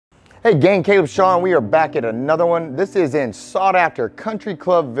Hey gang, Caleb Shaw, and we are back at another one. This is in sought after Country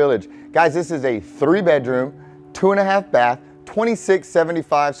Club Village. Guys, this is a 3-bedroom, 2.5 bath,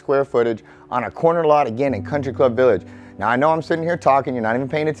 2675 square footage on a corner lot, again in Country Club Village. Now I know I'm sitting here talking, you're not even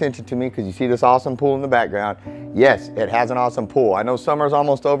paying attention to me because you see this awesome pool in the background. Yes, it has an awesome pool. I know summer's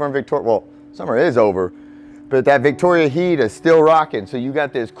almost over in Victoria. Well, summer is over, but that Victoria heat is still rocking. So you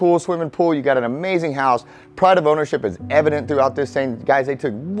got this cool swimming pool, you got an amazing house. Pride of ownership is evident throughout this thing. Guys, they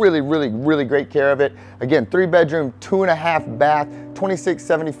took really great care of it. Again, 3-bedroom, 2.5 bath,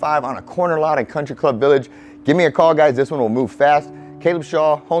 2675 on a corner lot in Country Club Village. Give me a call, guys. This one will move fast. Caleb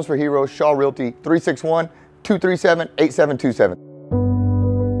Shaw, Homes for Heroes, Shaw Realty, 361-237-8727.